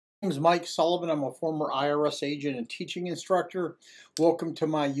Name is Mike Sullivan. I'm a former IRS agent and teaching instructor. Welcome to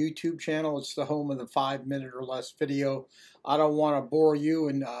my YouTube channel. It's the home of the 5-minute or less video. I don't want to bore you,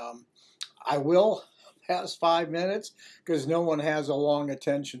 and I will past 5 minutes because no one has a long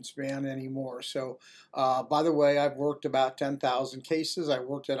attention span anymore. So, by the way, I've worked about 10,000 cases. I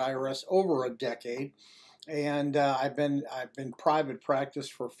worked at IRS over a decade. And I've been private practice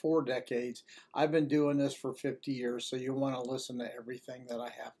for 4 decades. I've been doing this for 50 years, so you want to listen to everything that I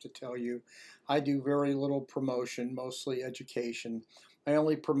have to tell you. I do very little promotion, mostly education. My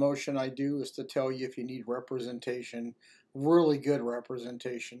only promotion I do is to tell you if you need representation, really good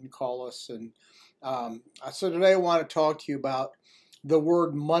representation, call us. And so today I want to talk to you about the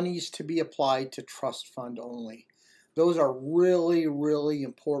word monies to be applied to trust fund only. Those are really, really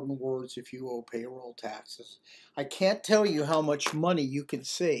important words if you owe payroll taxes. I can't tell you how much money you can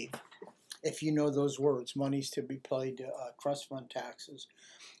save if you know those words, monies to be paid to trust fund taxes.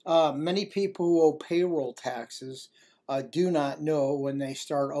 Many people who owe payroll taxes do not know when they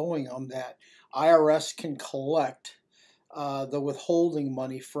start owing them that IRS can collect the withholding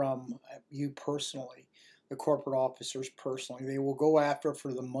money from you personally, the corporate officers personally. They will go after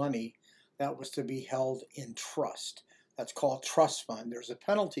for the money that was to be held in trust. That's called trust fund. There's a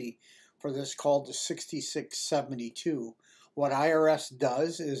penalty for this called the 6672. What IRS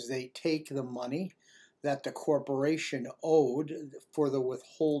does is they take the money that the corporation owed for the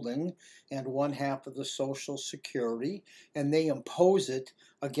withholding and 1/2 of the Social Security, and they impose it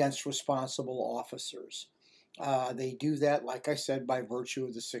against responsible officers. They do that, like I said, by virtue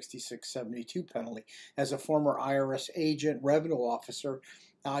of the 6672 penalty. As a former IRS agent, revenue officer,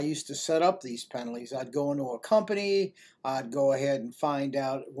 I used to set up these penalties. I'd go into a company, I'd go ahead and find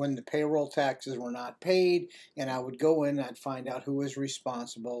out when the payroll taxes were not paid, and I would go in, I'd find out who was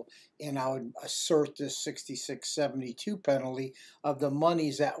responsible, and I would assert this 6672 penalty of the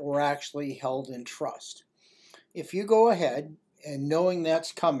monies that were actually held in trust. If you go ahead and knowing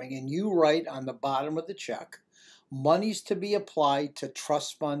that's coming and you write on the bottom of the check, monies to be applied to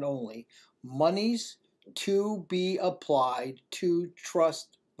trust fund only, monies to be applied to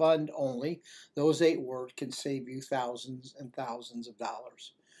trust fund only, those 8 words can save you thousands and thousands of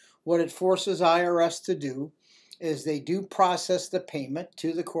dollars. What it forces IRS to do is they do process the payment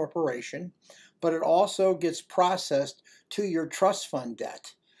to the corporation, but it also gets processed to your trust fund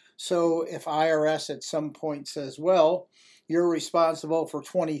debt. So if IRS at some point says, well, you're responsible for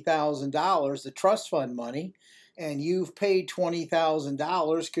 $20,000, the trust fund money, and you've paid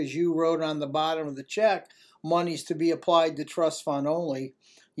 $20,000 because you wrote on the bottom of the check, monies to be applied to trust fund only,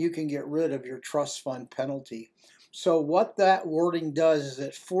 you can get rid of your trust fund penalty. So what that wording does is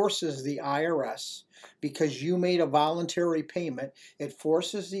it forces the IRS, because you made a voluntary payment, it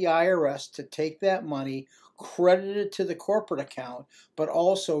forces the IRS to take that money, credit it to the corporate account, but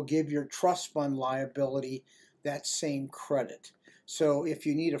also give your trust fund liability that same credit. So if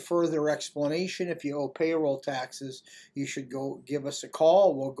you need a further explanation, if you owe payroll taxes, you should go give us a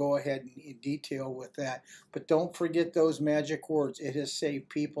call. We'll go ahead and in detail with that. But don't forget those magic words. It has saved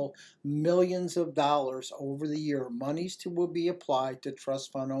people millions of dollars over the year. Monies will be applied to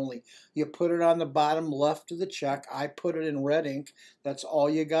trust fund only. You put it on the bottom left of the check. I put it in red ink. That's all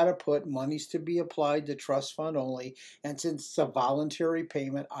you got to put. Monies to be applied to trust fund only. And since it's a voluntary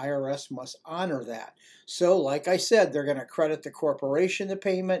payment, IRS must honor that. So like I said, they're going to credit the corporation the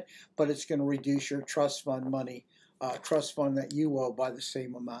payment, but it's going to reduce your trust fund money, trust fund that you owe by the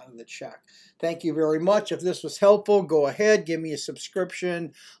same amount of the check. Thank you very much. If this was helpful, go ahead, give me a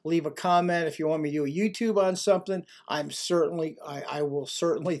subscription, leave a comment. If you want me to do a YouTube on something, I will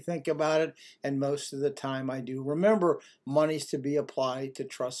certainly think about it, and most of the time I do. Remember, money's to be applied to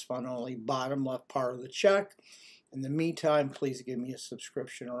trust fund only, bottom left part of the check. In the meantime, please give me a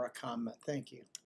subscription or a comment. Thank you.